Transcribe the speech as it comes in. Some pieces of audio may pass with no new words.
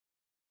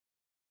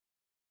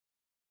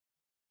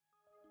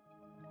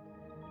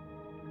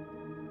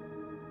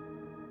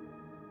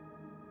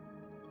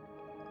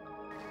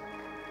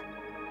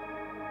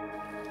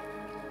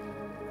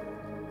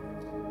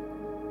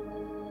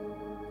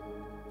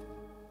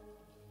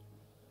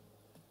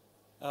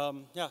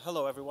Yeah,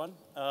 hello everyone.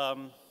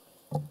 I'm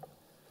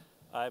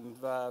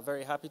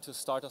very happy to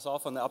start us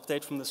off on the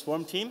update from the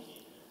Swarm team.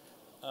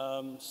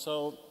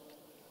 So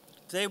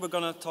today we're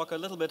going to talk a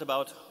little bit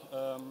about,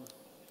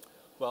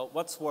 well,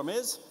 what Swarm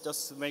is,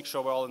 just to make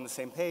sure we're all on the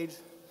same page,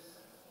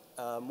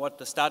 what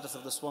the status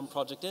of the Swarm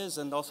project is,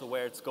 and also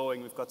where it's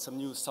going. We've got some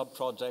new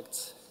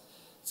sub-projects.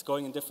 It's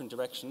going in different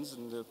directions,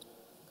 and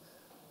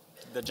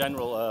the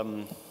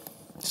general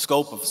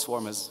scope of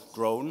Swarm has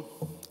grown,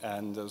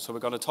 and so we're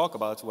going to talk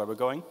about where we're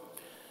going.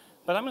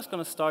 But I'm just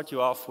going to start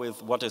you off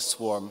with what is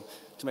Swarm,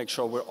 to make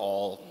sure we're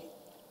all,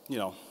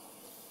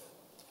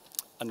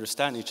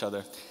 understand each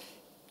other.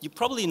 You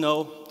probably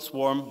know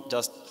Swarm,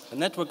 just a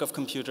network of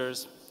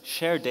computers,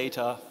 share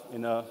data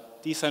in a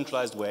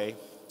decentralized way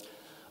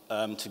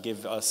to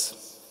give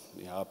us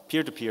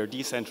peer-to-peer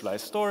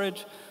decentralized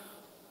storage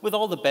with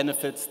all the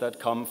benefits that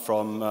come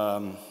from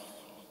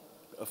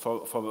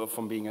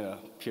being a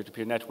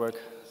peer-to-peer network,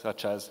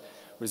 such as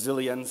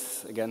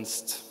resilience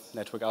against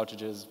network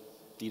outages,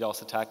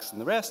 DDoS attacks, and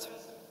the rest.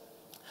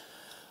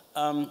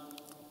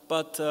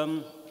 But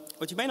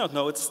what you may not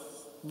know, it's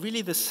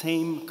really the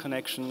same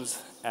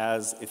connections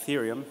as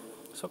Ethereum.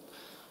 So,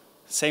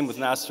 same with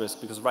an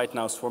asterisk, because right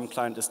now Swarm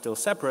client is still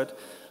separate,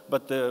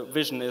 but the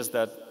vision is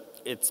that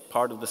it's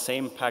part of the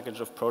same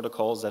package of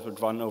protocols that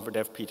would run over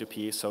Dev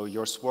P2P. So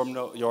your Swarm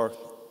node, your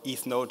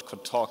ETH node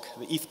could talk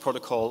the ETH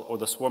protocol or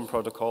the Swarm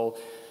protocol,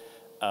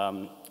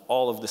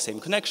 all of the same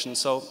connection.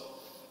 So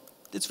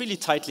it's really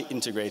tightly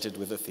integrated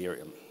with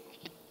Ethereum.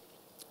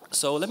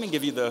 So let me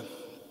give you the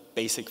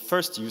basic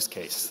first use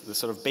case, the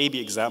sort of baby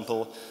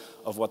example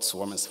of what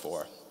Swarm is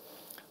for,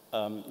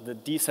 the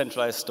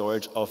decentralized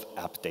storage of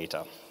app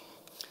data.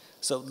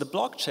 So the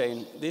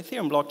blockchain, the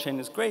Ethereum blockchain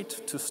is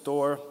great to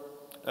store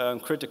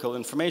critical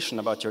information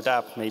about your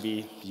dApp,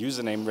 maybe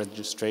username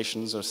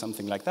registrations or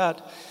something like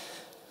that.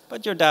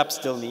 But your dApp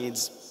still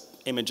needs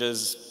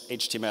images,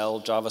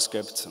 HTML,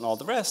 JavaScript, and all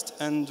the rest.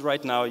 And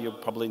right now, you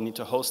probably need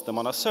to host them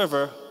on a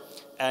server.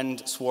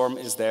 And Swarm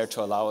is there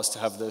to allow us to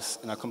have this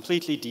in a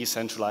completely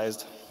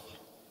decentralized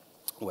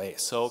way.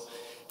 So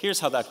here's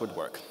how that would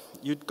work.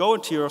 You'd go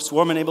into your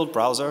Swarm-enabled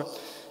browser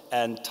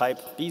and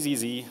type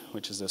BZZ,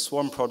 which is a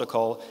Swarm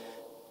protocol,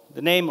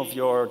 the name of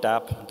your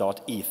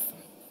dApp.eth.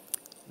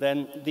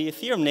 Then the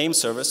Ethereum name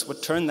service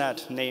would turn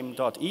that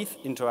name.eth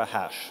into a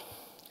hash.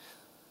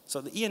 So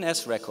the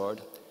ENS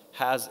record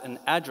has an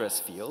address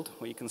field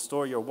where you can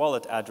store your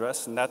wallet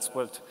address, and that's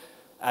what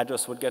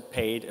address would get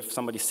paid if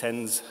somebody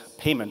sends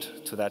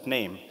payment to that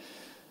name.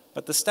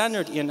 But the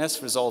standard ENS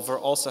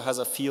resolver also has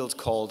a field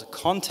called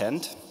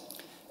content,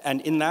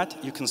 and in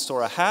that you can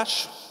store a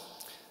hash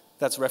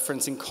that's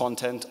referencing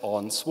content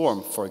on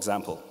Swarm, for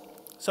example.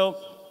 So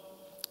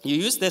you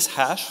use this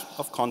hash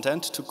of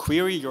content to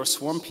query your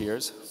Swarm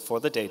peers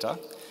for the data,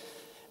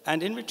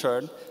 and in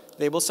return,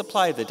 they will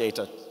supply the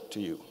data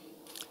to you.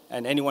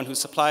 And anyone who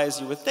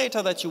supplies you with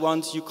data that you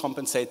want, you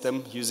compensate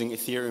them using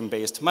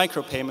Ethereum-based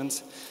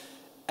micropayments.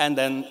 And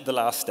then the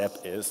last step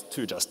is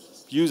to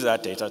just use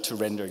that data to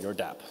render your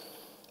dApp.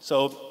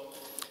 So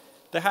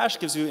the hash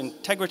gives you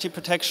integrity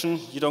protection.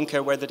 You don't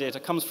care where the data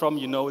comes from.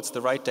 You know it's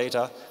the right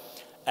data,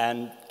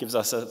 and gives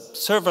us a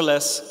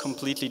serverless,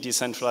 completely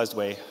decentralized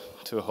way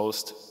to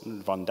host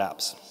and run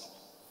dApps.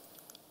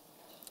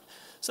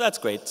 So that's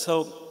great.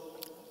 So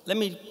let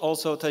me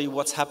also tell you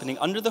what's happening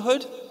under the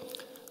hood.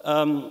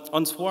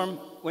 On Swarm,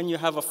 when you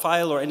have a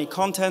file or any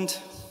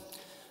content,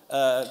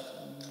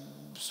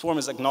 Swarm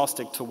is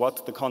agnostic to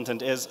what the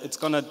content is. It's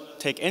going to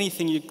take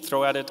anything you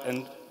throw at it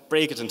and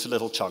break it into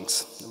little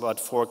chunks, about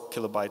 4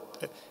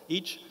 kilobytes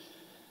each.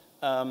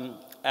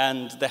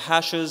 And the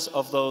hashes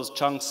of those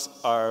chunks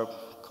are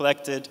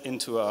collected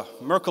into a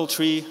Merkle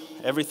tree.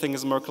 Everything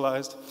is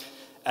Merkleized.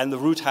 And the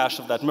root hash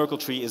of that Merkle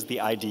tree is the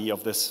ID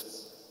of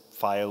this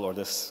file or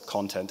this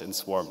content in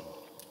Swarm.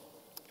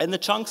 And the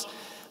chunks,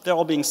 they're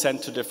all being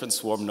sent to different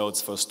Swarm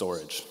nodes for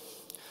storage.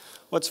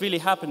 What's really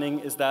happening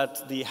is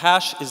that the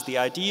hash is the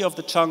ID of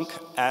the chunk,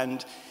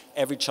 and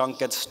every chunk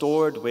gets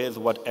stored with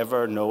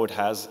whatever node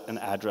has an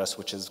address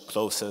which is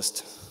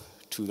closest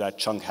to that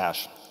chunk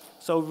hash.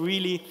 So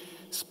really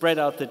spread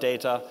out the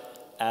data,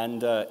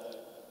 and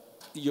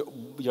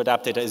your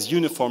dApp data is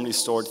uniformly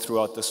stored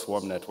throughout the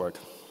Swarm network.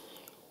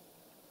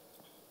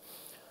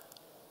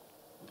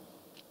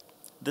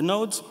 The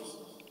nodes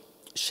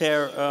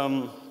share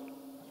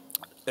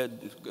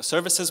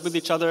services with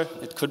each other.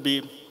 It could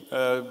be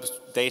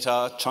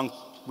data, chunk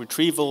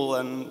retrieval,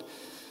 and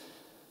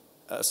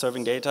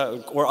serving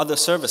data, or other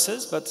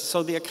services. But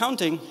so the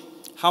accounting,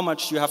 how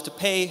much you have to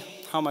pay,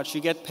 how much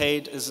you get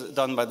paid, is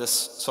done by this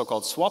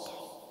so-called swap.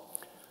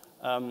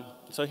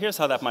 So here's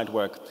how that might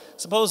work.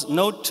 Suppose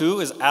node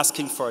 2 is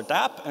asking for a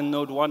dApp, and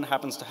node 1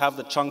 happens to have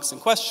the chunks in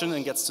question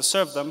and gets to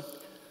serve them.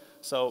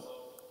 So,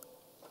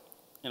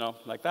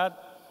 like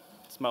that.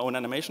 It's my own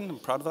animation. I'm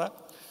proud of that.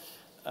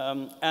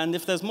 And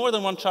if there's more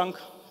than one chunk,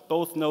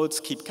 both nodes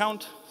keep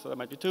count. So that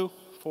might be 2,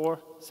 4,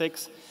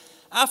 6.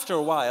 After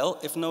a while,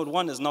 if node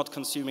 1 is not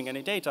consuming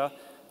any data,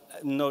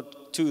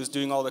 node 2 is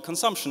doing all the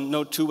consumption,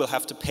 node 2 will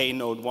have to pay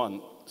node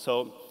 1.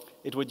 So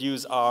it would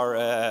use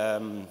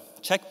our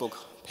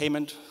checkbook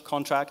payment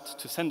contract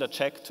to send a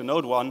check to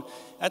node 1.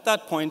 At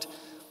that point,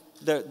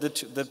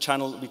 the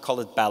channel, we call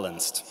it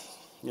balanced.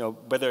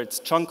 Whether it's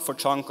chunk for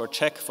chunk or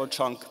check for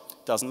chunk,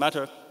 doesn't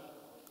matter.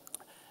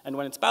 And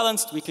when it's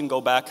balanced, we can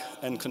go back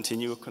and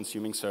continue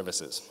consuming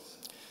services.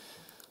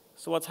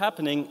 So what's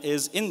happening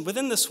is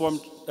within the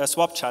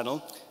swap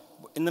channel,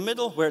 in the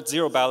middle where it's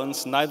zero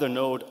balance, neither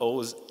node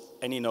owes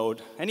any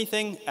node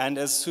anything, and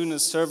as soon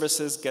as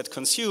services get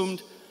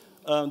consumed,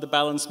 the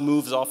balance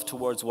moves off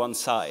towards one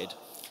side.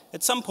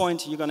 At some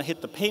point, you're going to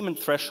hit the payment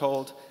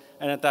threshold,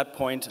 and at that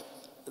point,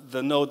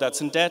 the node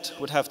that's in debt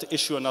would have to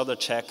issue another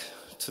check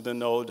to the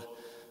node,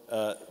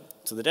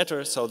 to the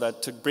debtor, so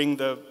that to bring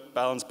the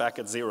balance back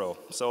at zero.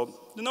 So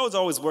the node's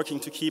always working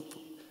to keep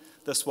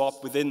the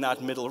swap within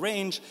that middle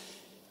range,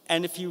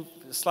 and if you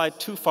slide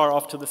too far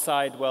off to the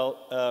side,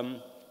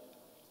 well,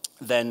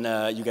 then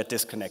you get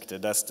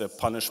disconnected. That's the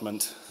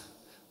punishment,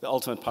 the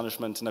ultimate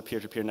punishment in a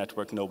peer-to-peer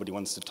network. Nobody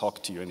wants to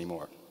talk to you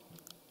anymore.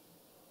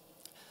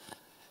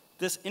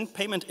 This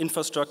payment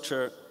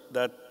infrastructure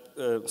that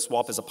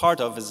Swap is a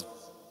part of is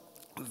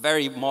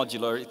very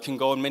modular. It can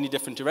go in many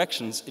different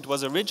directions. It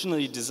was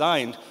originally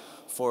designed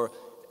for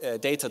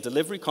data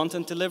delivery,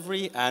 content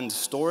delivery, and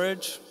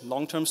storage,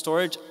 long-term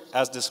storage,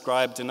 as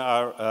described in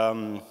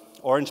our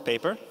orange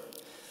paper.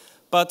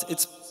 But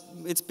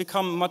it's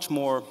become much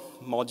more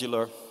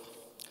modular,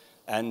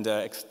 and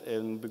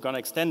we're going to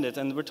extend it.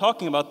 And we're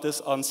talking about this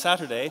on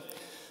Saturday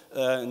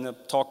in a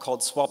talk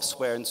called Swap,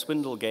 Swear, and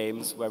Swindle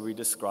Games, where we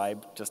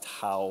describe just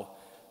how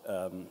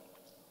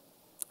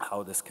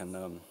this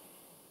can,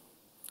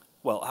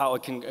 how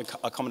it can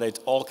accommodate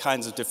all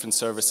kinds of different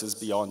services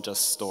beyond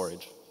just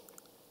storage.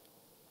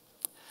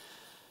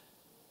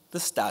 The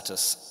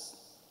status.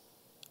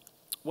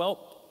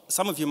 Well,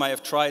 some of you might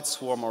have tried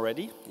Swarm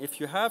already. If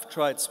you have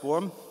tried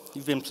Swarm,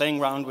 you've been playing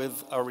around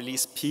with our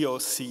release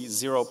POC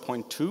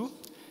 0.2,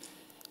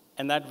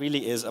 and that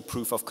really is a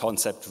proof of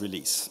concept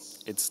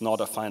release. It's not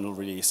a final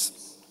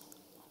release.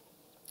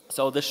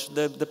 So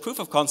the proof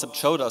of concept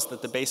showed us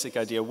that the basic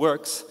idea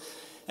works,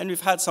 and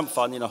we've had some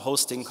fun,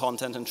 hosting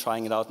content and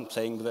trying it out and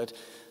playing with it.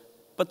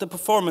 But the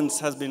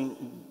performance has been,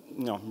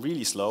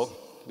 really slow.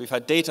 We've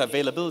had data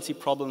availability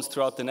problems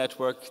throughout the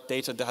network,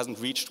 data that hasn't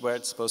reached where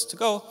it's supposed to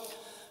go.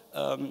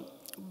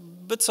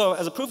 But so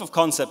as a proof of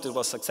concept, it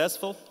was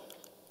successful.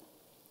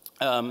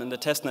 And the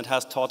testnet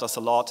has taught us a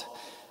lot.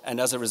 And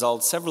as a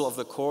result, several of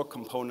the core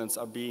components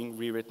are being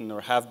rewritten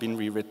or have been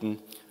rewritten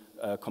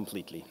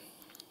completely.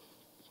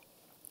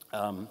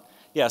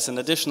 Yes, and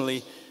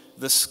additionally,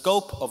 the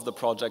scope of the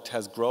project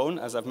has grown.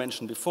 As I've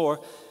mentioned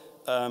before,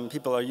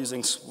 people are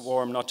using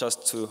Swarm not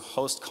just to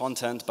host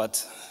content,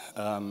 but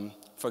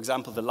for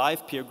example, the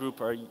live peer group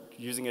are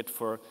using it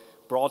for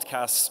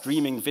broadcast,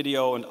 streaming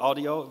video and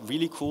audio.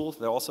 Really cool.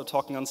 They're also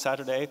talking on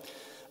Saturday.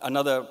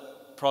 Another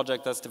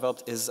project that's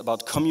developed is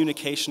about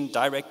communication,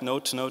 direct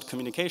node-to-node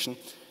communication.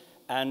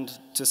 And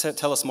to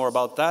tell us more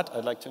about that,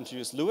 I'd like to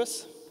introduce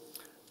Lewis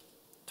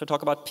to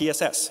talk about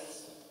PSS.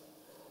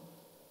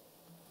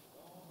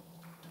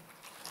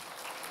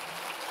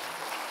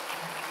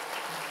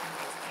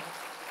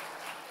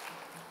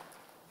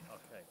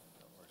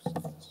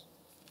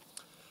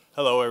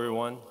 Hello,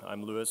 everyone.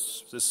 I'm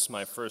Lewis. This is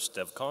my first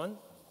Devcon.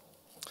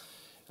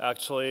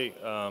 Actually,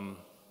 I'm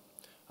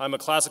a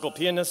classical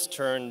pianist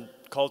turned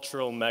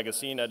cultural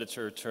magazine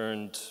editor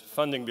turned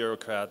funding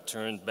bureaucrat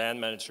turned band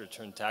manager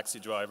turned taxi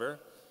driver.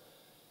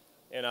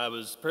 And I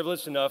was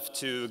privileged enough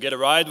to get a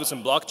ride with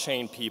some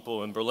blockchain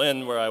people in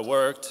Berlin where I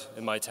worked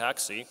in my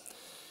taxi,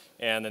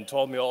 and then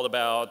told me all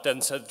about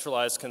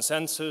decentralized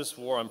consensus,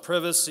 war on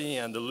privacy,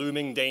 and the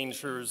looming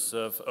dangers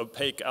of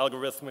opaque,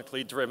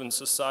 algorithmically driven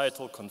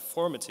societal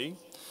conformity.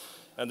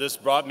 And this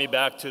brought me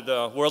back to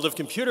the world of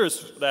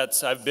computers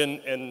that I've been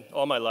in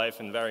all my life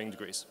in varying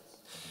degrees.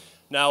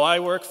 Now I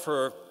work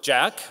for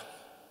Jack,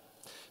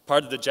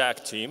 part of the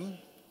Jack team.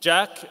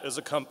 Jack is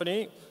a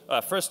company,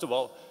 first of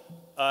all,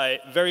 I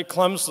very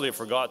clumsily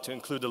forgot to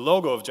include the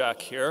logo of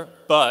Jack here,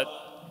 but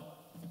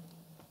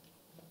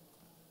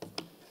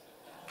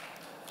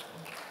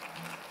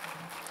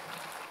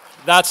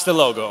that's the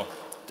logo.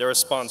 They're a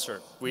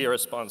sponsor. We are a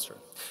sponsor.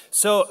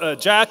 So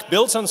Jack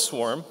builds on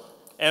Swarm,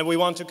 and we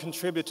want to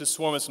contribute to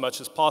Swarm as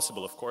much as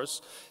possible, of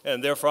course.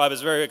 And therefore, I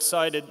was very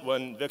excited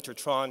when Viktor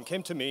Trón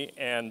came to me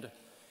and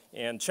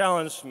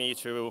challenged me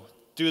to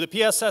do the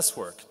PSS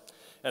work.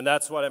 And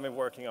that's what I've been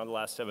working on the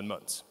last 7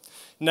 months.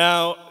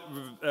 Now,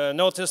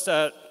 notice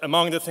that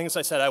among the things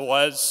I said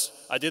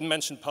I didn't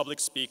mention public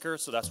speaker,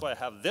 so that's why I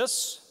have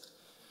this.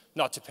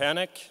 Not to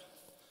panic.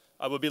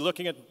 I will be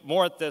looking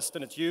more at this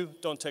than at you.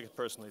 Don't take it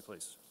personally,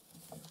 please.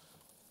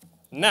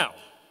 Now,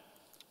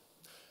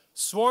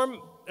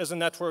 Swarm is a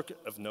network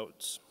of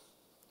nodes.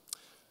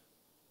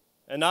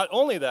 And not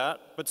only that,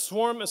 but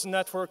Swarm is a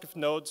network of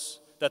nodes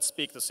that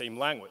speak the same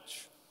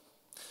language.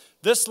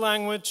 This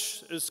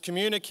language is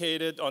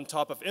communicated on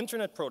top of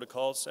internet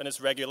protocols and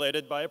is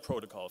regulated by a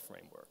protocol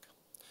framework.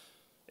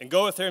 In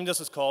Go Ethereum,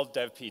 this is called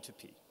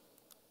DevP2P.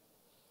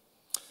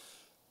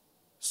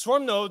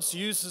 Swarm nodes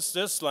uses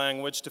this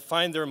language to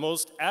find their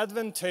most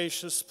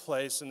advantageous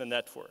place in the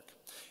network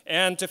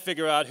and to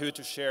figure out who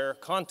to share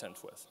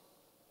content with.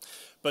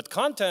 But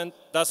content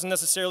doesn't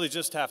necessarily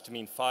just have to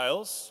mean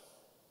files.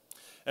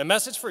 A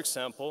message, for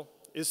example,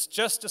 is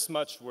just as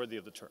much worthy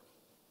of the term.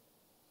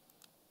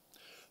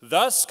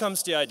 Thus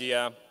comes the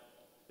idea,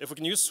 if we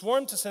can use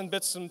Swarm to send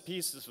bits and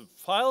pieces of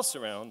files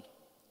around,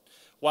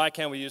 why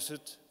can't we use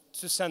it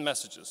to send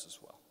messages as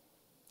well?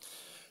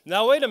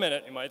 Now, wait a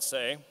minute, you might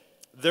say.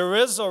 There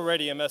is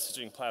already a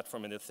messaging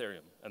platform in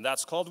Ethereum, and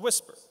that's called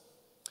Whisper.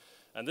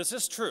 And this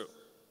is true.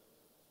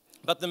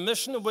 But the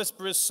mission of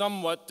Whisper is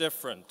somewhat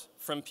different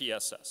from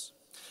PSS.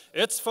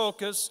 Its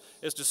focus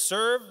is to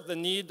serve the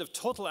need of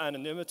total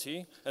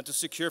anonymity and to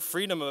secure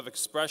freedom of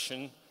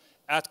expression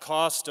at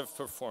cost of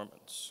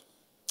performance.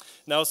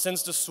 Now,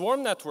 since the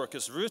Swarm network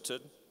is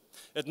rooted,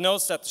 it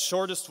knows that the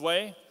shortest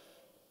way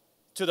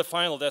to the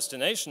final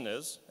destination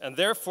is, and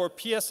therefore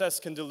PSS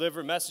can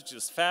deliver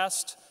messages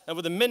fast and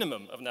with a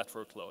minimum of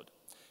network load.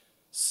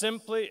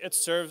 Simply, it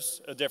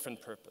serves a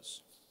different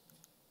purpose.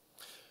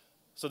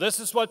 So this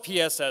is what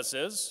PSS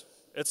is.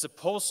 It's a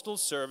postal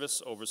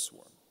service over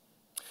Swarm.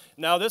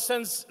 Now, this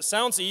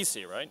sounds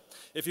easy, right?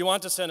 If you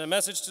want to send a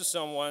message to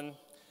someone,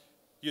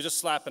 you just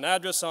slap an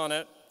address on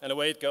it, and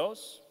away it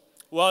goes.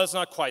 Well, it's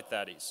not quite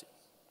that easy.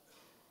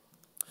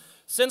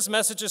 Since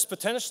messages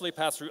potentially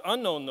pass through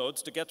unknown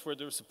nodes to get where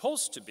they're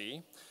supposed to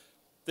be,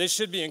 they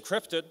should be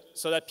encrypted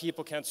so that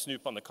people can't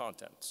snoop on the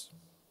contents.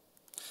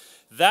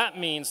 That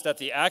means that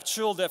the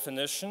actual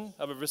definition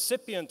of a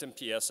recipient in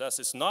PSS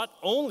is not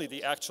only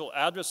the actual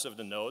address of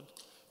the node,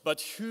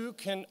 but who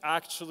can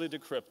actually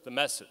decrypt the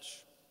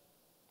message.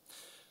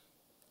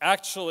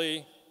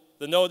 Actually,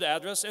 the node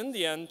address, in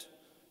the end,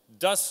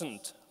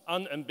 doesn't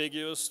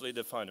unambiguously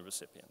define a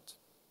recipient.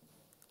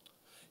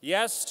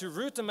 Yes, to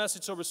route the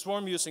message over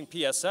Swarm using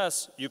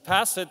PSS, you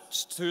pass it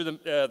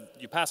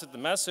the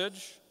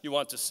message you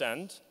want to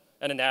send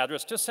and an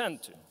address to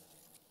send to.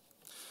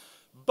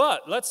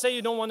 But let's say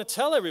you don't want to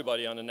tell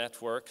everybody on the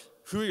network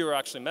who you're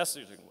actually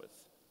messaging with.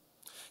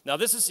 Now,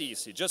 this is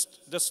easy.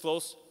 Just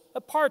disclose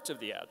a part of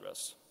the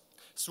address.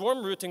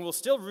 Swarm routing will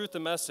still route the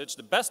message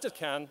the best it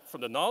can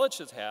from the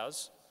knowledge it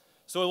has,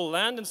 so it will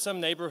land in some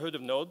neighborhood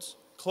of nodes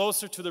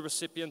closer to the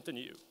recipient than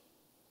you.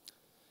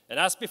 And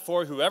as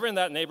before, whoever in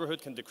that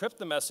neighborhood can decrypt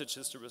the message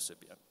is the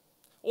recipient.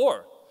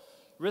 Or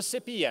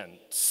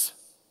recipients.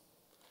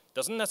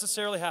 Doesn't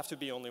necessarily have to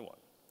be only one.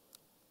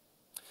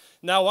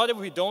 Now, what if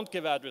we don't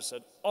give address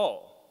at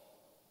all?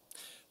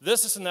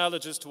 This is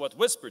analogous to what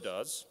Whisper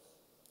does,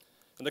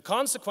 and the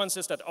consequence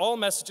is that all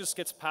messages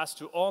get passed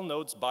to all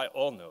nodes by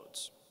all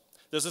nodes.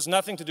 This has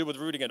nothing to do with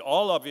routing at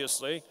all,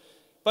 obviously,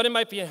 but it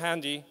might be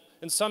handy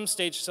in some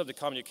stages of the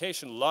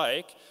communication,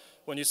 like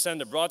when you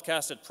send a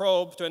broadcasted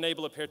probe to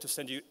enable a pair to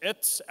send you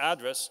its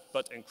address,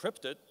 but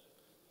encrypted,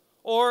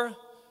 or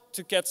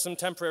to get some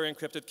temporary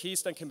encrypted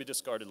keys that can be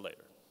discarded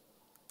later.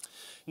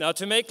 Now,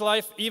 to make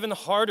life even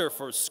harder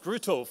for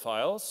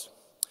scrutophiles,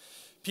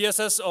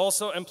 PSS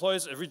also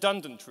employs a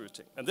redundant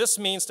routing. And this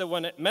means that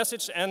when a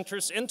message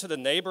enters into the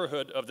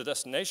neighborhood of the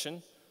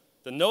destination,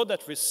 the node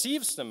that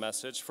receives the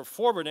message for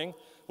forwarding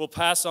will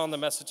pass on the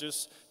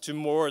messages to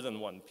more than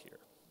one peer.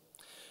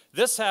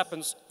 This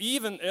happens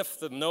even if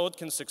the node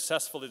can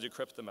successfully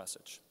decrypt the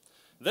message.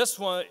 This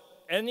way,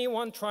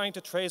 anyone trying to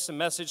trace a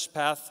message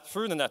path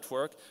through the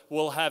network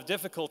will have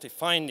difficulty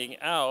finding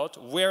out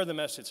where the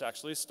message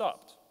actually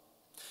stopped.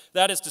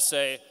 That is to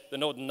say, the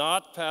node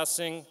not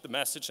passing the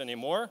message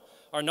anymore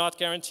are not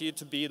guaranteed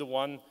to be the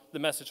one the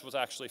message was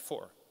actually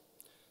for.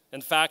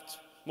 In fact,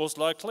 most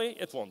likely,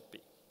 it won't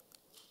be.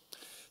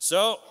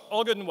 So,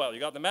 all good and well.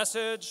 You got the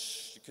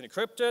message, you can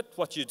encrypt it,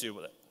 what do you do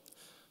with it?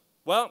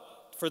 Well,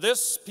 for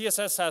this,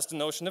 PSS has the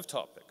notion of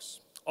topics.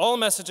 All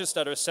messages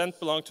that are sent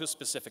belong to a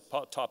specific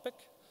topic,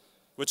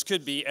 which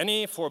could be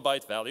any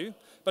 4-byte value,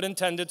 but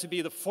intended to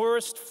be the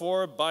first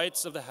 4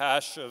 bytes of the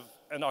hash of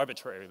an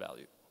arbitrary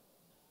value.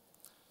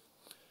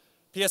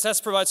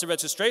 PSS provides a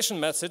registration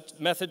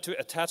method to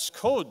attach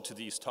code to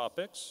these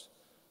topics.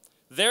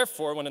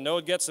 Therefore, when a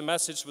node gets a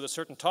message with a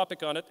certain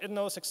topic on it, it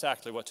knows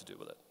exactly what to do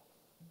with it.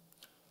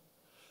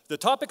 The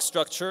topic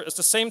structure is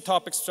the same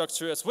topic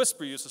structure as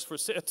Whisper uses for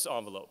its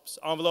envelopes.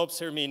 Envelopes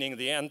here meaning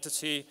the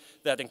entity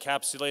that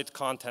encapsulates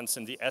contents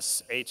in the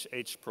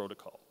SHH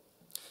protocol.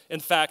 In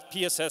fact,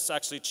 PSS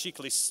actually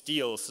cheekily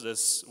steals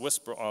this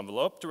Whisper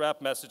envelope to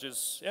wrap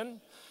messages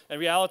in. In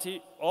reality,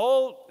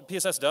 all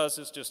PSS does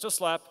is just to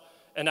slap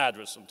an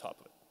address on top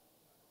of it,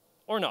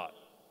 or not.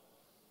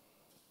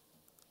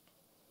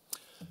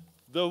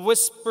 The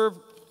Whisper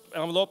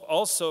envelope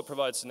also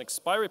provides an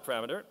expiry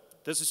parameter.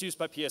 This is used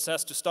by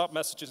PSS to stop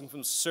messages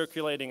from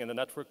circulating in the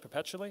network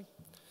perpetually.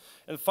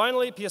 And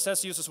finally,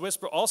 PSS uses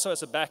Whisper also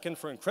as a backend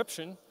for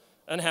encryption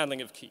and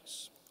handling of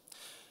keys.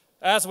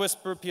 As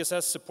Whisper,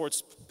 PSS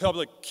supports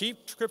public key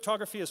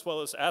cryptography as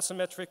well as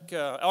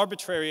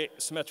arbitrary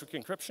symmetric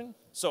encryption.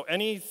 So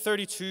any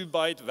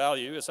 32-byte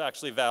value is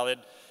actually valid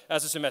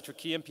as a symmetric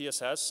key in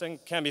PSS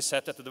and can be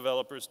set at the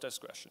developer's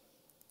discretion.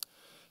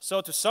 So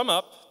to sum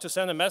up, to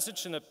send a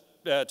message in a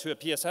to a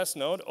PSS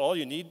node, all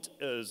you need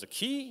is a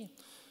key,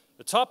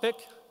 a topic,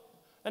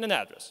 and an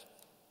address,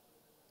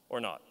 or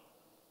not.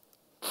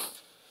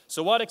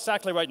 So what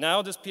exactly right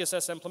now does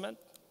PSS implement?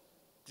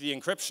 The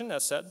encryption,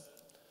 as said,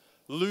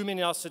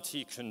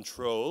 luminosity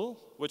control,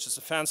 which is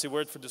a fancy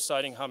word for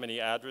deciding how many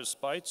address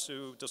bytes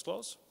to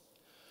disclose.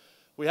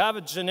 We have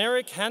a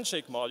generic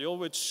handshake module,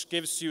 which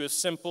gives you a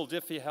simple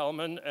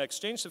Diffie-Hellman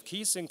exchange of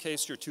keys in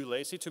case you're too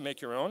lazy to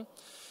make your own.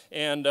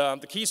 And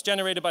the keys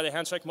generated by the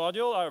handshake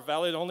module are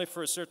valid only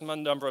for a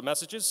certain number of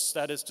messages.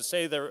 That is to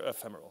say, they're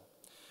ephemeral.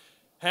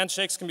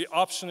 Handshakes can be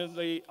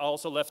optionally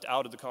also left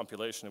out of the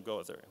compilation of Go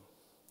Ethereum.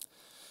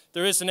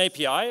 There is an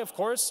API, of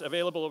course,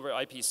 available over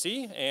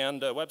IPC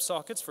and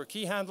WebSockets for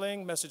key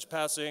handling, message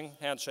passing,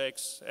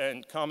 handshakes,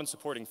 and common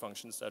supporting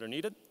functions that are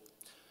needed.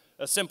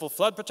 A simple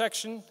flood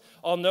protection.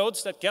 All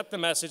nodes that get the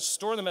message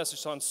store the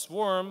message on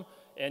Swarm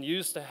and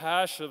use the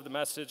hash of the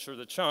message or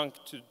the chunk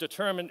to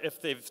determine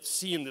if they've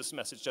seen this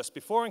message just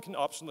before and can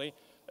optionally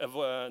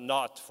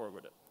not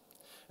forward it.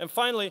 And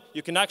finally,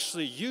 you can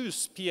actually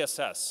use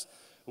PSS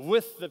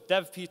with the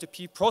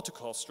DevP2P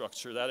protocol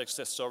structure that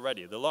exists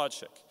already, the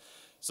logic.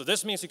 So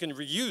this means you can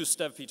reuse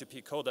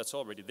DevP2P code that's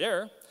already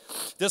there.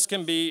 This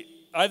can be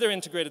either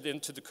integrated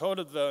into the code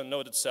of the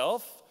node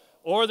itself,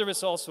 or there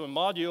is also a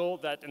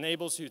module that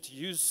enables you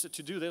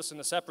to do this in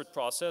a separate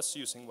process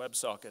using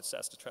WebSockets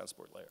as the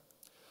transport layer.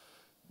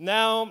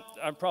 Now,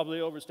 I've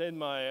probably overstayed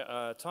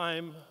my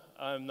time,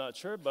 I'm not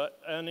sure, but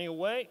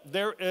anyway,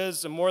 there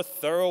is a more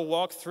thorough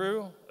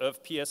walkthrough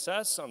of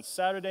PSS on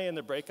Saturday in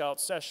the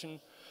breakout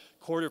session,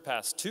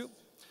 2:15.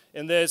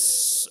 In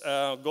this,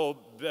 go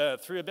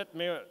through a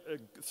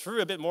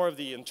bit more of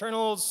the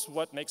internals,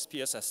 what makes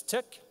PSS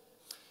tick.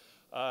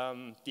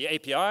 The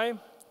API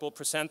will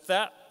present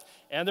that.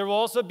 And there will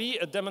also be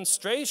a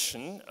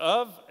demonstration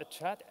of a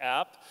chat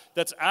app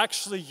that's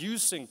actually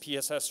using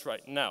PSS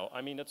right now.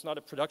 I mean, it's not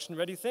a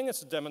production-ready thing,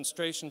 it's a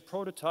demonstration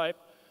prototype.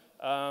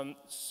 And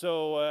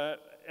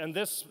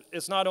this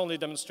is not only a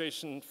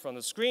demonstration from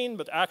the screen,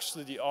 but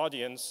actually the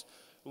audience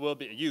will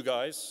be, you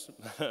guys,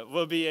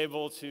 will be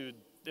able to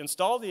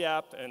install the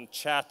app and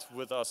chat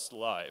with us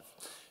live,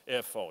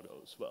 if all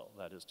goes well,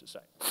 that is to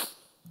say.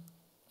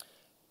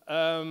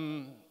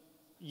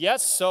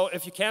 Yes, so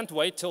if you can't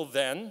wait till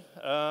then,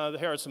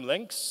 here are some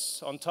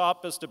links. On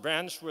top is the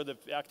branch where the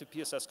active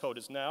PSS code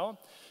is now.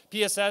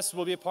 PSS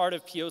will be a part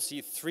of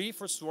POC 3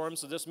 for Swarm,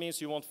 so this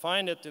means you won't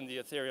find it in the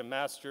Ethereum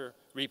master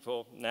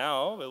repo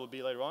now. It will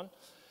be later on.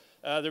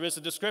 There is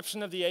a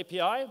description of the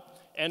API,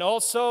 and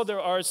also there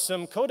are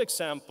some code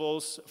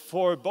examples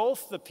for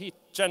both the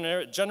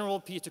general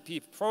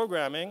P2P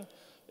programming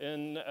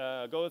in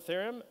Go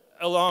Ethereum,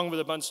 along with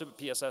a bunch of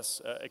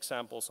PSS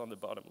examples on the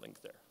bottom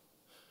link there.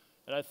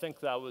 And I think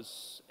that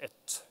was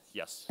it.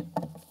 Yes.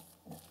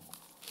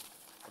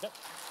 Okay.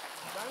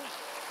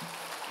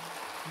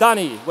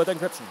 Dani with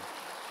encryption.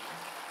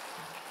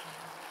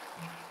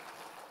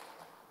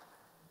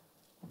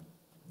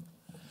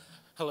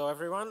 Hello,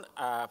 everyone.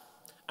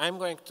 I'm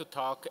going to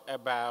talk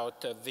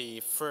about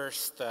the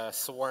first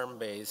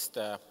Swarm-based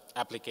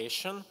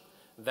application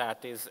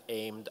that is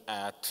aimed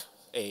at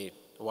a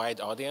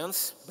wide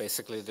audience,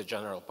 basically the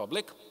general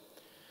public.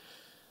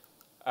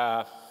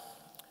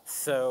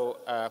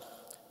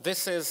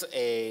 This is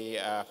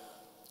a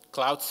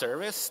cloud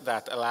service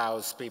that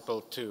allows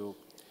people to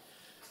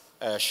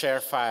share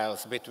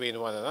files between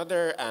one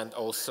another and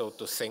also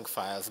to sync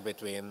files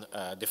between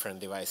different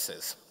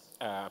devices.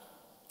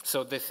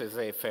 So this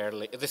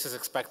is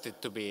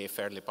expected to be a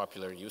fairly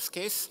popular use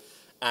case,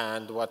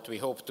 and what we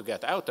hope to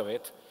get out of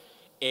it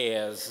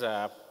is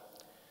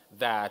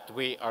that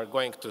we are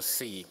going to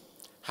see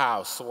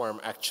how Swarm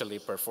actually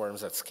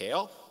performs at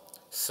scale.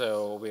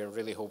 So we're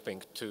really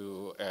hoping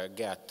to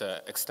get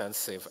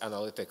extensive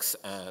analytics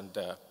and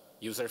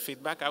user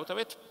feedback out of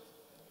it.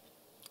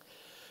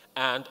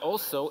 And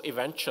also,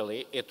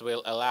 eventually, it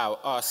will allow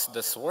us,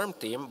 the Swarm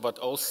team, but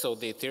also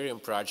the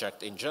Ethereum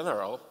project in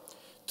general,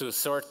 to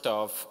sort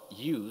of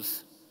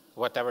use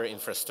whatever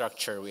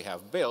infrastructure we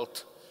have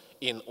built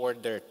in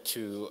order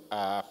to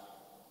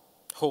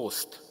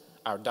host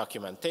our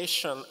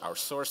documentation, our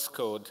source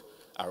code,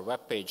 our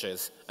web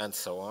pages, and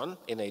so on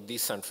in a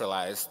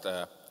decentralized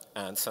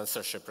and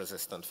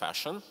censorship-resistant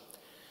fashion.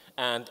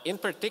 And in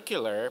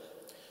particular,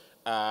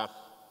 I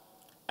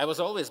was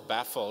always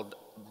baffled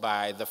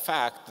by the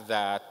fact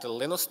that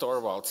Linus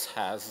Torvalds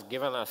has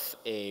given us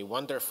a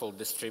wonderful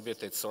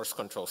distributed source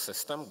control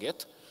system,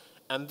 Git,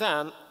 and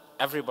then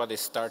everybody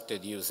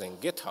started using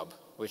GitHub,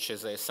 which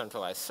is a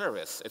centralized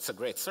service. It's a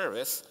great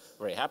service,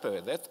 very happy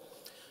with it,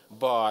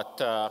 but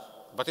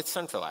it's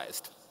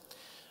centralized.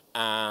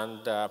 And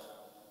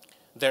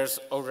there's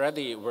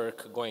already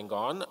work going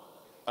on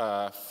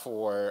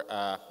for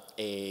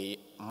a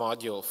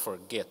module for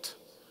Git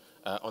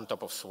on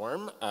top of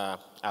Swarm.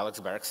 Alex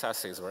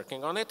Bergsas is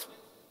working on it.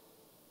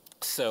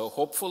 So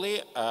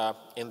hopefully,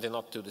 in the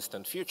not too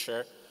distant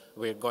future,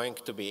 we're going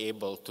to be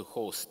able to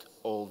host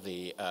all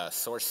the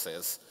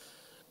sources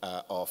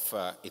of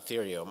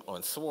Ethereum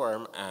on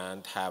Swarm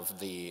and have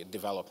the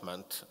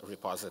development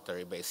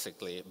repository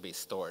basically be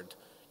stored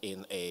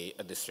in a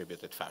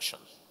distributed fashion.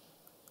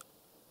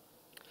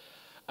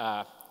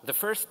 The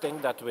first thing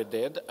that we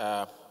did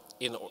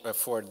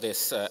for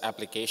this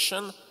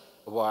application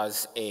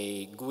was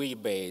a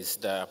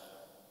GUI-based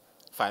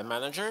file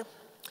manager.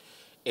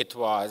 It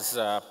was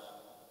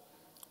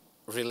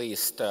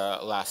released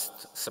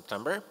last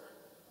September,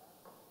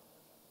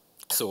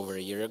 so over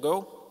a year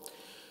ago.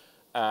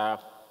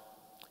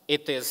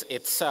 It is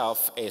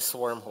itself a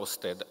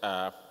Swarm-hosted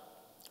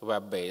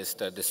web-based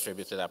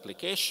distributed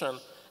application,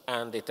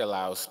 and it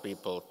allows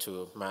people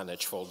to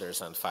manage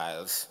folders and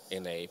files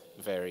in a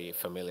very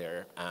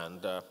familiar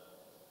and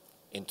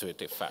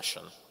intuitive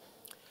fashion.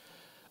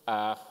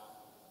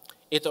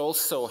 It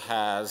also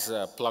has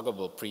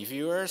pluggable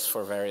previewers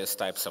for various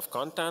types of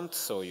content,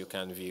 so you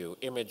can view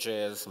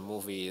images,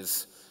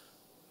 movies,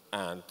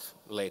 and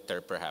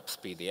later perhaps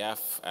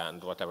PDF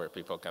and whatever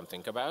people can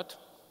think about.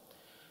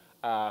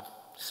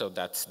 So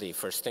that's the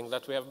first thing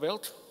that we have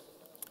built.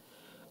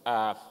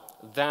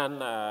 Then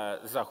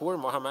Zahur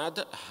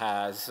Mohammed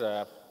has,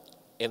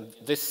 in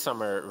this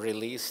summer,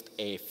 released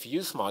a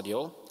Fuse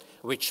module,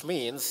 which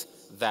means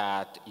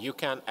that you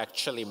can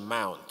actually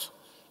mount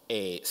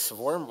a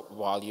Swarm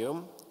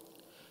volume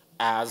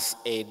as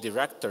a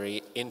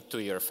directory into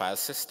your file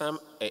system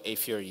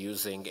if you're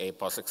using a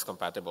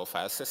POSIX-compatible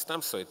file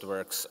system. So it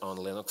works on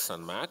Linux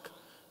and Mac.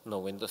 No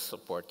Windows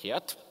support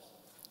yet.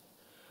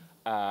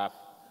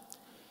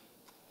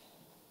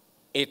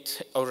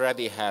 It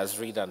already has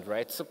read and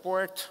write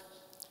support.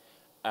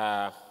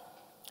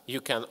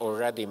 You can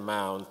already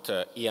mount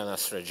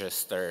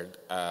ENS-registered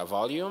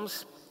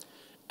volumes.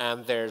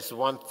 And there's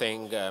one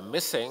thing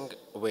missing,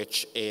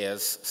 which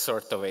is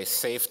sort of a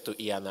safe to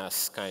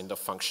ENS kind of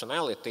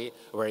functionality,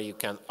 where you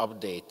can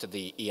update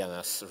the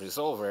ENS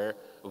resolver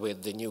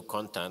with the new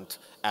content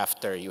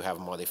after you have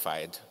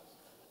modified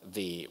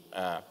the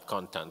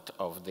content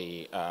of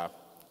the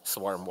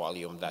Swarm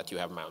volume that you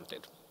have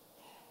mounted.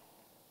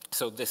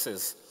 So this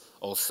is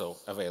also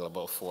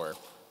available for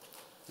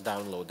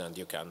download, and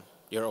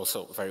you're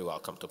also very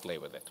welcome to play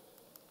with it.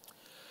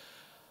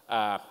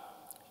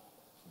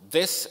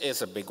 This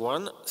is a big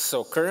one.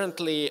 So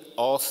currently,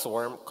 all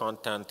Swarm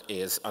content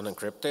is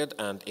unencrypted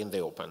and in the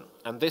open.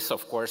 And this,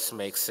 of course,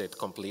 makes it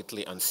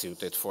completely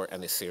unsuited for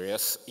any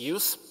serious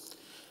use.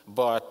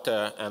 But,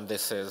 and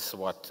this is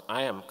what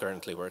I am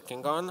currently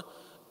working on,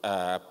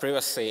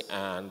 privacy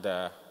and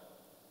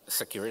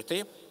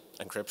security,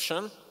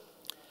 encryption.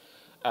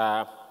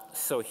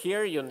 So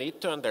here you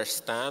need to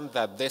understand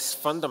that this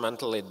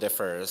fundamentally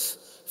differs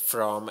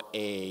from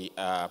a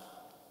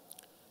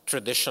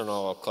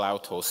traditional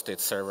cloud-hosted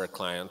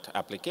server-client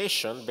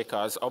application,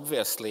 because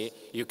obviously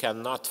you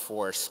cannot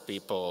force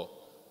people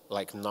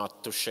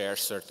not to share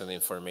certain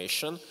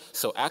information.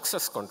 So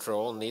access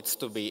control needs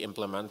to be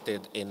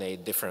implemented in a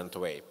different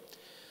way.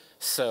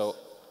 So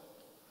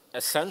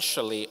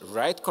essentially,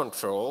 write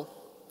control,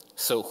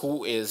 so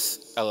who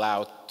is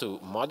allowed to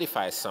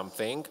modify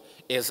something,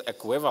 is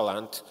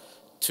equivalent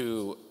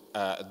to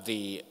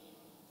the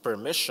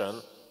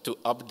permission to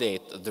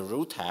update the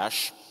root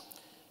hash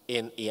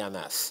in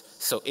ENS.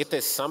 So it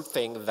is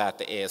something that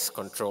is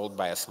controlled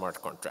by a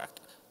smart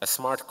contract. A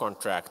smart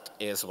contract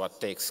is what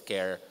takes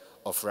care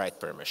of write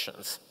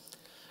permissions.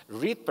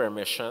 Read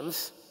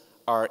permissions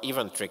are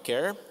even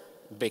trickier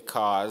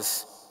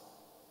because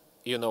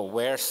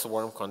where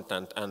Swarm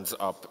content ends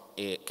up,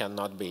 it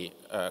cannot be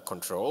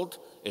controlled.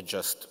 It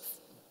just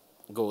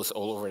goes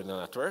all over the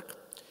network.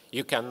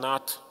 You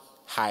cannot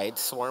hide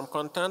Swarm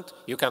content.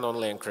 You can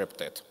only encrypt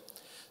it.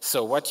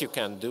 So what you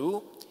can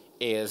do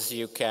is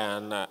you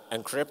can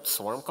encrypt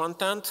Swarm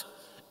content,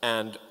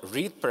 and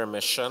read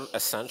permission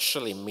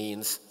essentially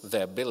means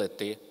the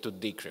ability to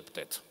decrypt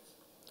it.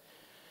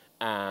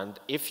 And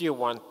if you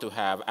want to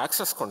have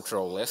access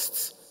control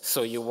lists,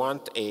 so you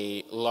want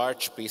a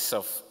large piece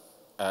of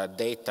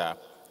data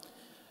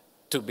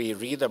to be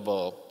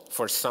readable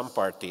for some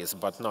parties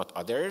but not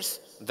others,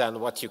 then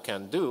what you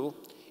can do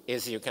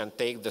is you can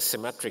take the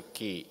symmetric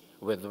key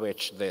with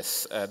which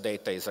this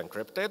data is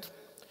encrypted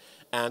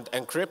and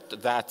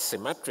encrypt that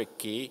symmetric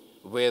key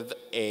with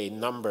a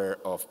number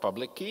of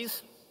public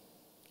keys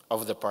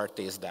of the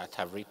parties that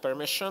have read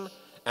permission,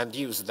 and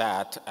use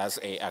that as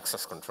an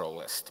access control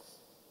list.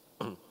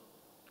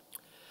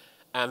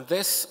 And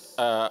this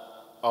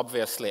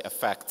obviously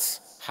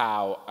affects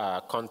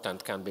how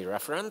content can be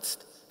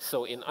referenced.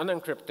 So in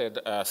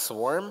unencrypted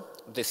Swarm,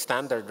 the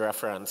standard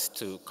reference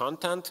to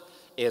content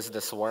is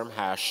the Swarm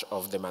hash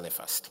of the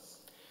manifest.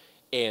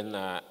 In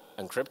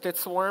encrypted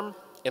Swarm,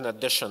 in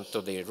addition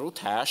to the root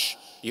hash,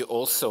 you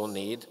also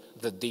need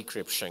the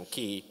decryption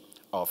key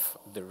of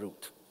the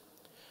root.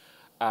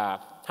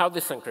 How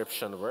this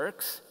encryption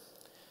works?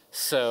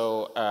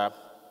 So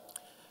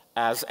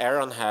as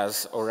Aron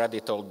has already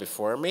told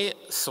before me,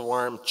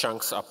 Swarm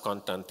chunks up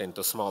content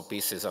into small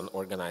pieces and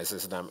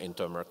organizes them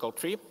into a Merkle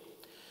tree.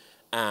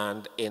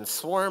 And in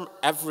Swarm,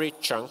 every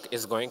chunk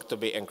is going to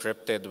be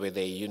encrypted with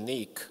a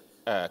unique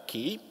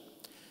key.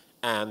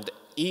 And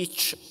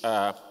each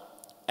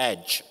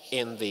edge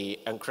in the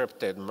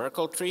encrypted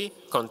Merkle tree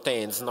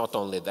contains not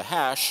only the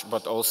hash,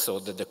 but also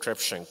the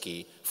decryption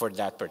key for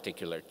that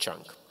particular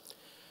chunk.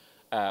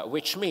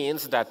 Which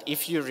means that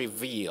if you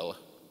reveal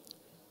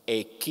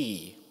a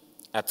key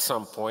at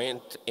some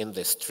point in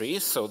this tree,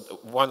 so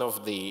one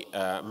of the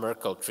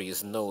Merkle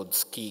tree's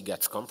nodes key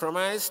gets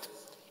compromised,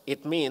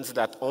 it means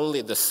that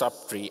only the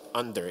subtree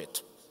under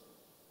it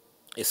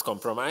is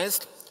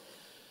compromised,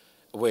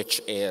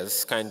 which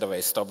is kind of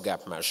a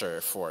stopgap measure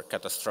for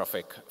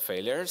catastrophic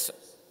failures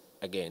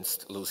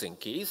against losing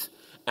keys.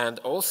 And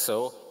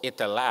also, it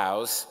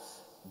allows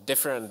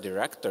different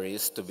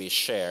directories to be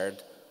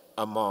shared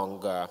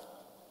among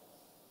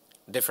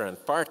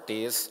different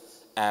parties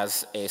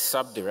as a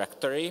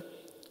subdirectory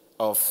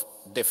of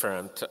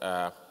different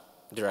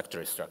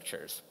directory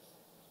structures.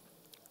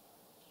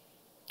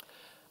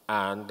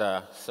 And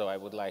so I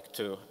would like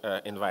to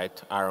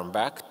invite Aron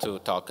back to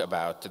talk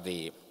about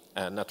the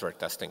network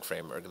testing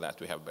framework that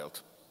we have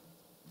built.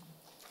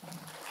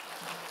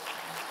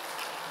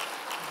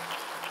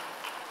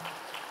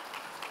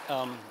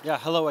 Yeah,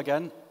 hello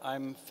again.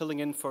 I'm filling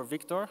in for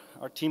Viktor,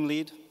 our team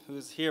lead, who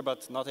is here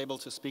but not able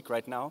to speak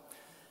right now.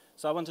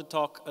 So I want to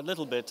talk a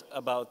little bit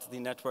about the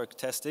network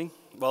testing.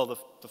 Well,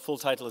 the full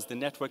title is the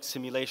Network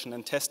Simulation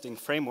and Testing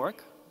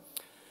Framework.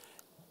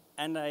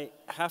 And I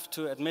have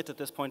to admit at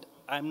this point,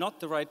 I'm not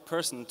the right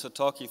person to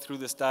talk you through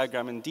this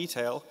diagram in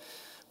detail,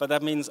 but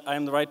that means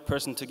I'm the right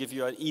person to give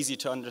you an easy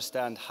to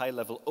understand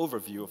high-level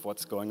overview of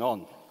what's going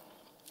on.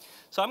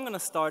 So I'm going to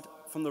start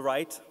from the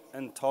right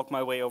and talk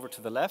my way over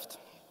to the left.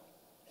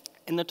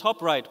 In the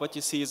top right, what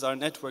you see is our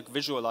network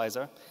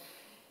visualizer.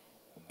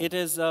 It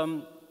is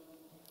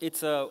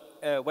it's a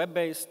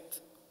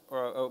web-based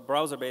or a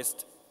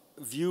browser-based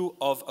view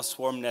of a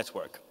swarm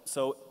network.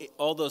 So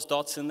all those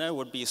dots in there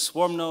would be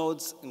swarm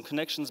nodes and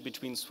connections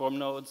between swarm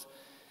nodes.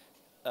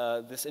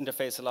 This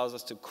interface allows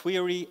us to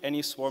query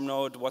any swarm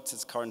node, what's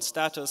its current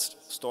status,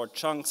 stored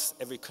chunks,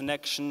 every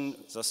connection,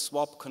 the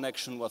swap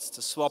connection, what's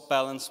the swap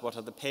balance, what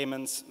are the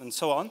payments, and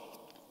so on.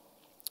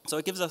 So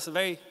it gives us a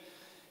very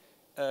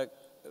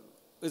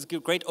it's a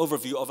great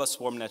overview of a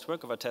swarm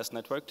network, of a test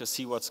network, to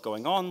see what's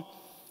going on.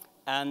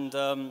 And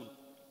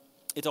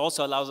it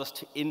also allows us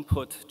to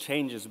input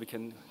changes. We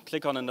can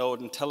click on a node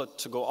and tell it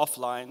to go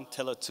offline,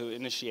 tell it to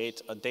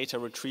initiate a data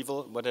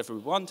retrieval, whatever we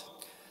want.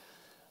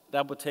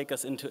 That would take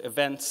us into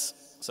events.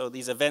 So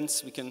these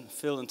events we can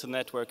fill into the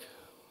network,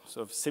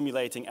 sort of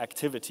simulating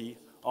activity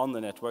on the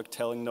network,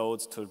 telling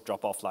nodes to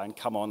drop offline,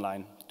 come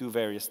online, do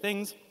various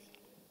things.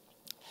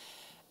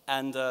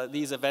 And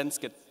these events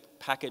get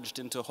packaged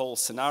into whole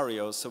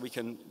scenarios, so we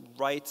can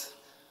write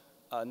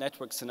a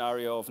network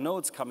scenario of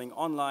nodes coming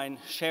online,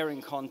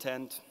 sharing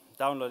content,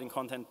 downloading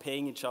content,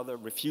 paying each other,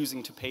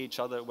 refusing to pay each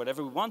other,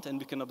 whatever we want, and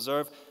we can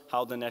observe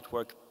how the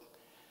network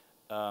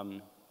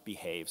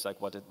behaves, like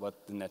what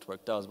the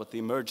network does, what the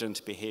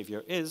emergent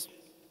behavior is.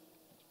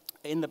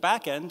 In the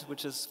back end,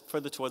 which is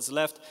further towards the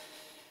left,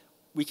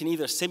 we can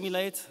either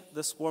simulate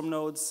the swarm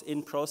nodes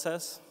in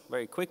process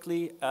very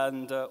quickly,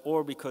 and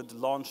or we could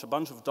launch a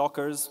bunch of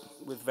Dockers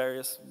with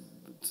various,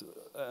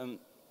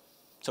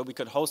 so we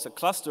could host a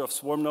cluster of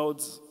swarm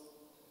nodes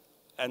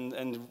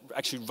and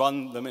actually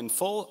run them in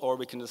full, or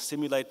we can just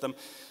simulate them.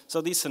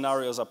 So these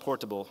scenarios are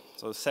portable,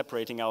 so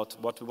separating out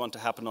what we want to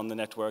happen on the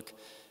network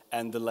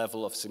and the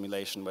level of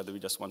simulation, whether we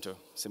just want to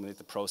simulate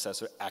the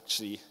process or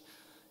actually,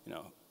 you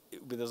know,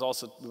 we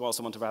also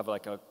want to have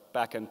like a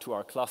backend to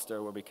our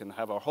cluster where we can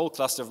have our whole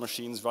cluster of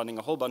machines running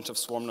a whole bunch of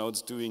swarm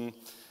nodes doing,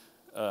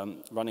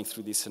 running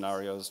through these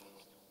scenarios.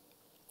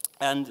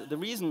 And the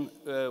reason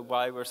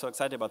why we're so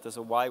excited about this,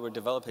 or why we're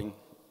developing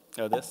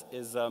this,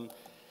 is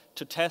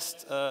to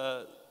test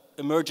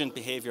emergent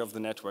behavior of the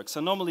network. So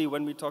normally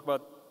when we talk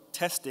about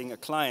testing a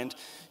client,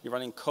 you're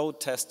running code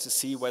tests to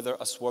see whether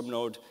a swarm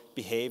node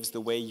behaves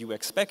the way you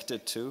expect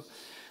it to.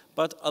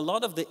 But a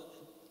lot of the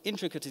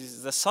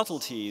intricacies, the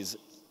subtleties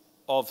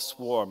of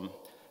swarm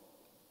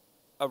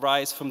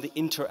arise from the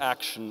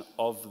interaction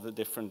of the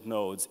different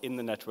nodes in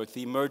the network,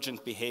 the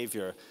emergent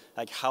behavior,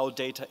 like how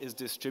data is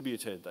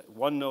distributed.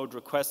 One node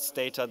requests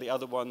data, the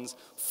other ones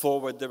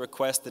forward the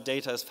request, the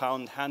data is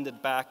found,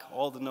 handed back,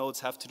 all the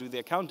nodes have to do the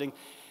accounting.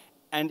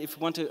 And if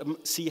we want to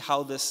see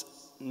how this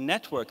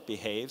network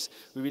behaves,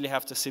 we really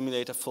have to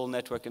simulate a full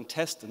network and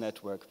test the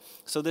network.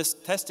 So this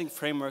testing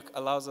framework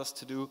allows us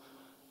to do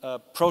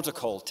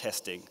protocol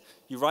testing.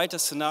 You write a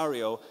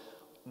scenario,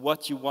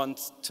 what you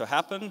want to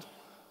happen.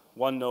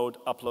 One node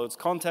uploads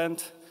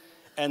content,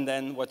 and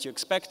then what you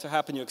expect to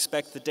happen, you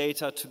expect the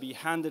data to be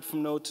handed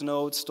from node to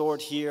node, stored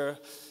here,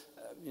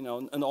 you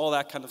know, and all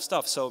that kind of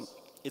stuff. So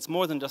it's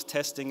more than just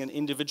testing an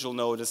individual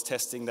node, it's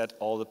testing that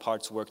all the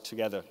parts work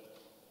together.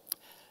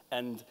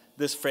 And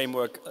this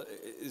framework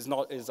is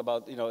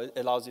about, you know, it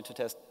allows you to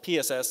test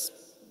PSS,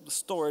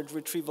 storage,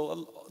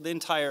 retrieval, the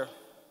entire,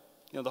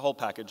 you know, the whole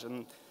package.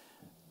 And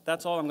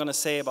that's all I'm going to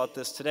say about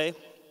this today.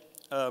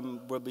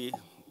 We'll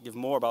give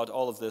more about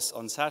all of this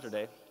on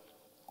Saturday.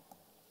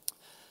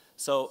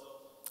 So,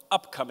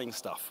 upcoming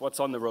stuff, what's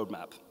on the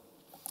roadmap?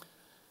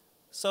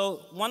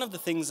 So one of the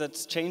things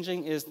that's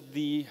changing is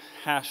the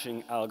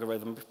hashing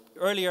algorithm.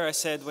 Earlier I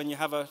said when you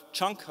have a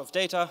chunk of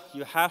data,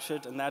 you hash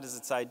it and that is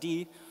its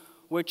ID.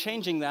 We're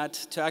changing that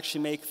to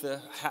actually make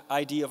the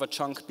ID of a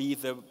chunk be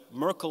the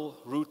Merkle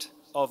root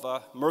of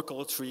a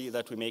Merkle tree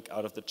that we make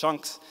out of the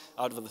chunks,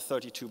 out of the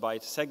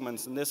 32-byte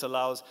segments. And this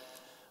allows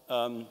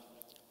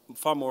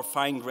far more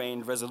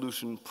fine-grained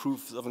resolution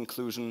proofs of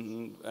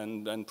inclusion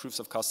and proofs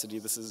of custody.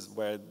 This is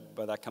where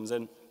that comes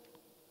in.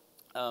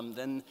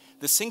 Then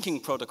the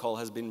syncing protocol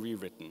has been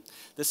rewritten.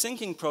 The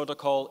syncing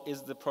protocol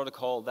is the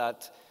protocol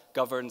that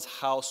governs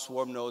how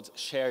swarm nodes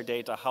share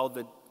data, how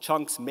the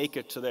chunks make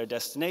it to their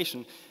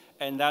destination.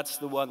 And that's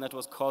the one that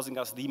was causing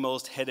us the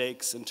most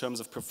headaches in terms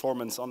of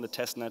performance on the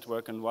test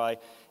network, and why,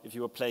 if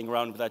you were playing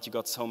around with that, you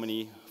got so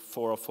many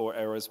 404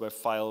 errors where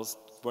files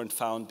weren't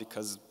found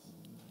because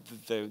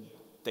the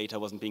data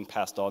wasn't being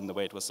passed on the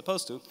way it was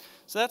supposed to.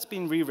 So that's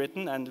been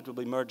rewritten, and it will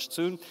be merged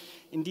soon.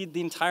 Indeed,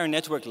 the entire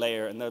network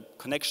layer and the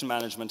connection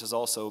management has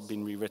also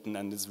been rewritten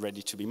and is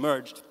ready to be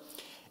merged.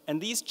 And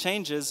these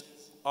changes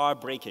are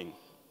breaking.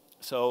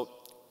 So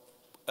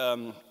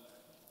the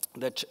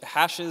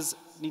hashes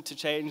need to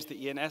change,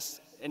 the ENS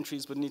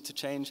entries would need to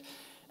change,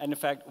 and in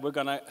fact, we're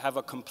going to have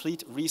a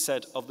complete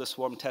reset of the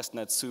Swarm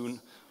testnet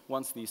soon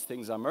once these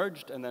things are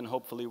merged, and then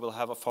hopefully we'll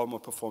have a far more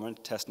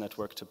performant test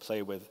network to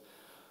play with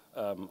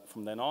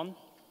from then on.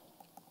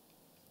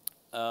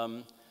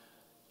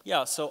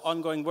 Yeah, so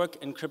ongoing work,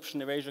 encryption,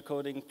 erasure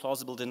coding,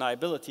 plausible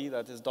deniability,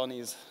 that is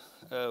Donnie's,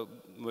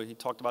 where he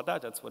talked about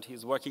that, that's what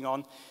he's working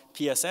on.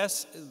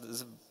 PSS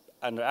is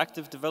under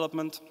active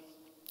development,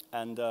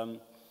 and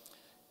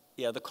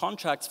yeah, the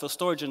contracts for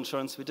storage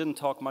insurance we didn't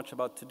talk much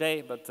about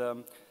today, but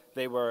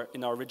they were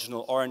in our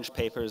original orange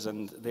papers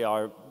and they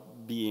are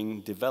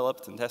being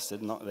developed and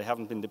tested. They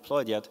haven't been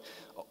deployed yet.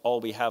 All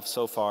we have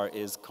so far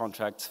is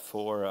contracts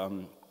for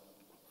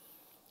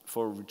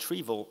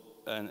retrieval,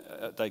 and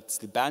like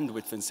the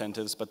bandwidth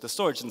incentives, but the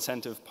storage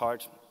incentive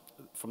part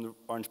from the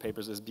orange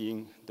papers is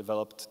being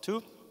developed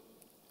too.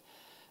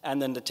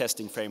 And then the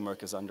testing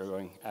framework is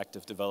undergoing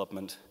active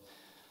development.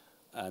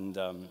 And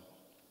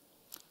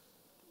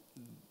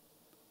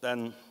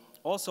then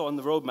also on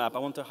the roadmap, I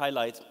want to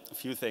highlight a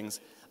few things.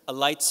 A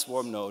light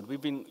swarm node.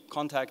 We've been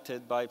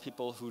contacted by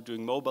people who are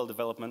doing mobile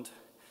development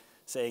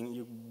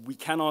saying we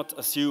cannot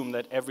assume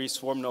that every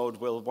swarm node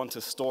will want to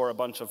store a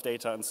bunch of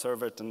data and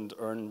serve it and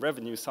earn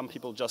revenue. Some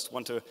people just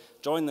want to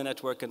join the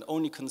network and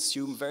only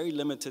consume very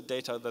limited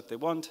data that they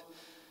want,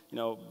 you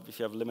know, if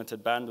you have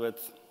limited bandwidth.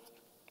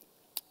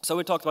 So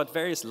we talked about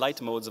various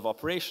light modes of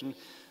operation,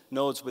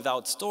 nodes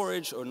without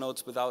storage or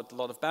nodes without a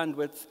lot of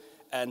bandwidth,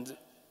 and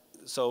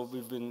so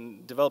we've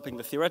been developing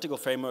the theoretical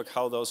framework,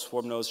 how those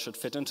swarm nodes should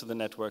fit into the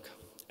network,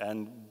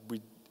 and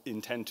we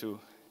intend to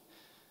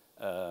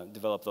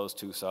develop those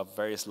too, so have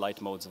various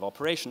light modes of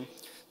operation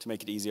to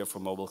make it easier for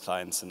mobile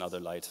clients and other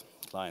light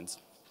clients.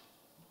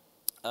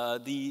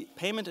 The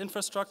payment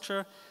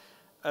infrastructure,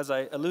 as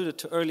I alluded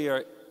to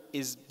earlier,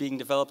 is being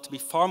developed to be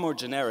far more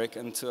generic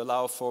and to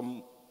allow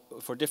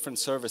for different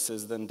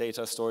services than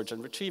data storage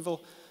and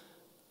retrieval,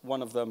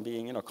 one of them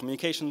being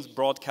communications,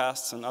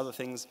 broadcasts, and other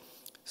things.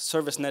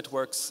 Service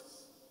networks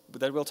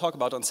that we'll talk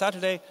about on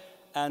Saturday,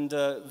 and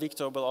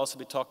Viktor will also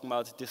be talking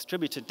about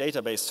distributed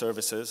database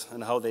services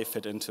and how they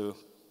fit into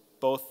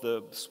both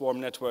the Swarm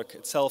network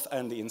itself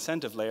and the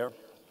incentive layer.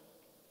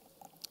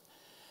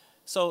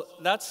 So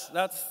that's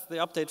the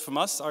update from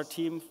us. Our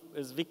team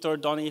is Viktor,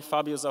 Donnie,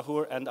 Fabio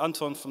Zahur, and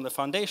Anton from the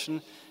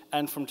foundation,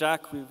 and from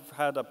Jack we've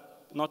had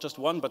not just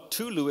one but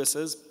two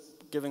Lewises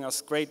giving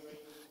us great,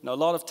 a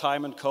lot of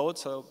time and code,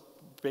 so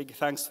big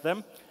thanks to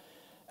them.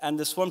 And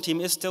the Swarm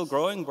team is still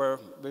growing. We're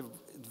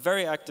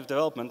very active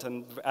development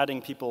and adding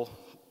people.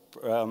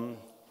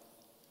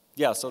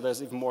 Yeah, so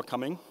there's even more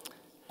coming.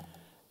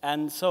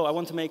 And so I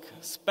want to make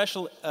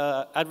special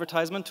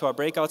advertisement to our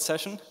breakout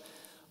session.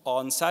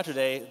 On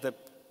Saturday, the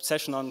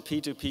session on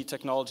P2P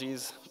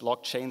technologies,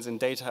 blockchains and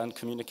data and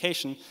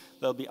communication,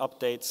 there'll be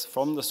updates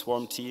from the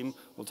Swarm team.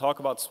 We'll talk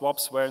about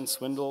swapsware and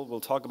swindle. We'll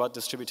talk about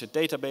distributed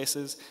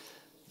databases.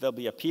 There'll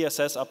be a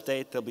PSS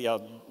update. There'll be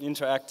an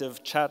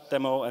interactive chat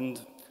demo and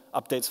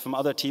updates from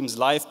other teams.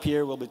 Live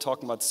peer, we'll be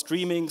talking about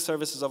streaming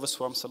services of a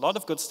Swarm, so a lot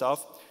of good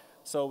stuff.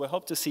 So we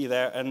hope to see you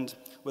there. And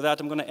with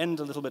that, I'm going to end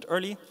a little bit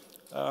early.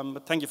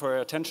 But thank you for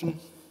your attention.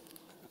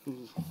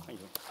 Thank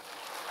you.